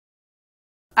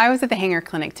I was at the Hanger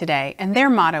Clinic today, and their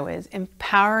motto is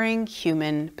empowering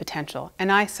human potential,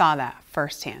 and I saw that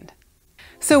firsthand.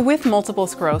 So with multiple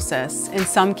sclerosis, in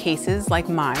some cases like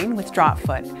mine with drop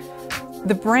foot,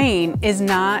 the brain is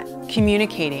not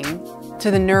communicating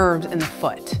to the nerves in the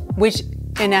foot, which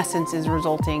in essence is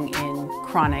resulting in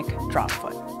chronic drop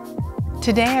foot.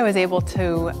 Today I was able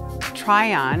to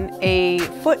try on a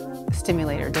foot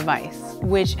stimulator device,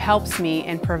 which helps me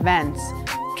and prevents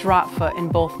drop foot in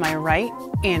both my right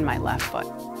and my left foot.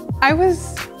 I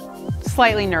was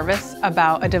slightly nervous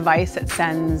about a device that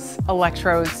sends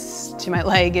electrodes to my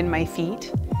leg and my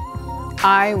feet.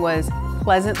 I was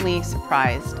pleasantly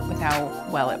surprised with how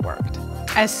well it worked.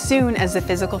 As soon as the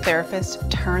physical therapist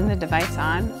turned the device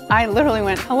on, I literally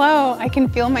went, hello, I can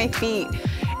feel my feet.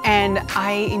 And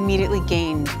I immediately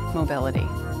gained mobility.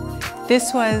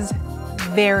 This was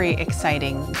very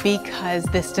exciting because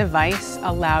this device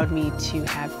allowed me to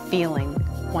have feeling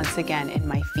once again in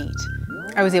my feet.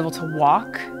 I was able to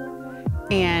walk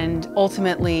and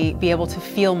ultimately be able to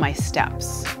feel my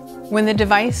steps. When the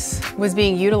device was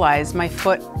being utilized, my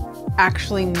foot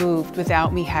actually moved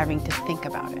without me having to think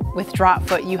about it. With drop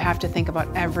foot, you have to think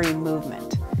about every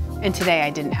movement. And today I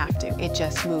didn't have to, it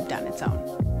just moved on its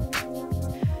own.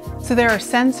 So there are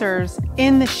sensors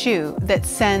in the shoe that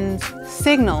sends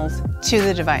signals to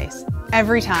the device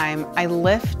every time I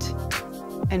lift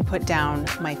and put down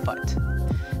my foot.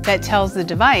 That tells the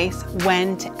device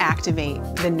when to activate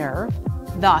the nerve,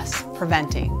 thus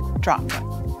preventing drop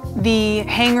foot. The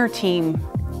Hanger team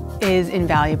is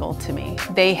invaluable to me.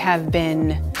 They have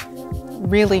been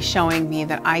really showing me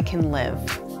that I can live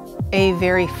a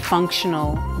very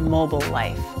functional, mobile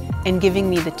life and giving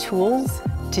me the tools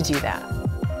to do that.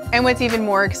 And what's even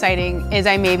more exciting is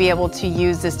I may be able to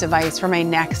use this device for my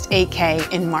next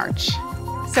 8K in March.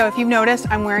 So if you've noticed,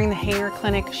 I'm wearing the Hanger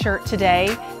Clinic shirt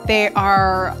today. They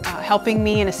are helping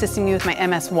me and assisting me with my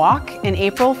MS walk in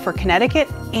April for Connecticut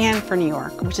and for New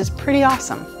York, which is pretty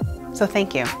awesome. So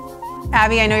thank you.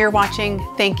 Abby, I know you're watching.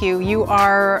 Thank you. You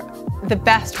are the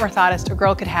best orthotist a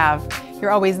girl could have.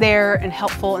 You're always there and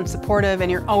helpful and supportive, and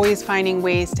you're always finding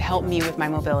ways to help me with my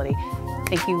mobility.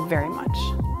 Thank you very much.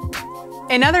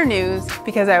 In other news,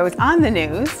 because I was on the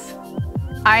news,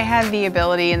 I had the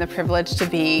ability and the privilege to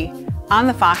be on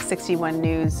the Fox 61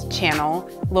 News channel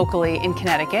locally in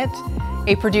Connecticut.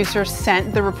 A producer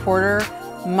sent the reporter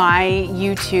my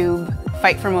YouTube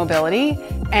Fight for Mobility,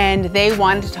 and they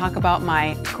wanted to talk about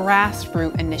my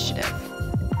grassroots initiative.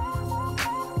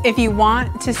 If you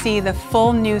want to see the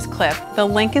full news clip, the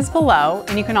link is below,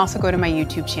 and you can also go to my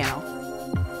YouTube channel.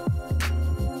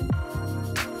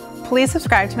 Please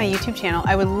subscribe to my YouTube channel.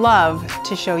 I would love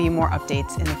to show you more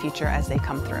updates in the future as they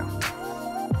come through.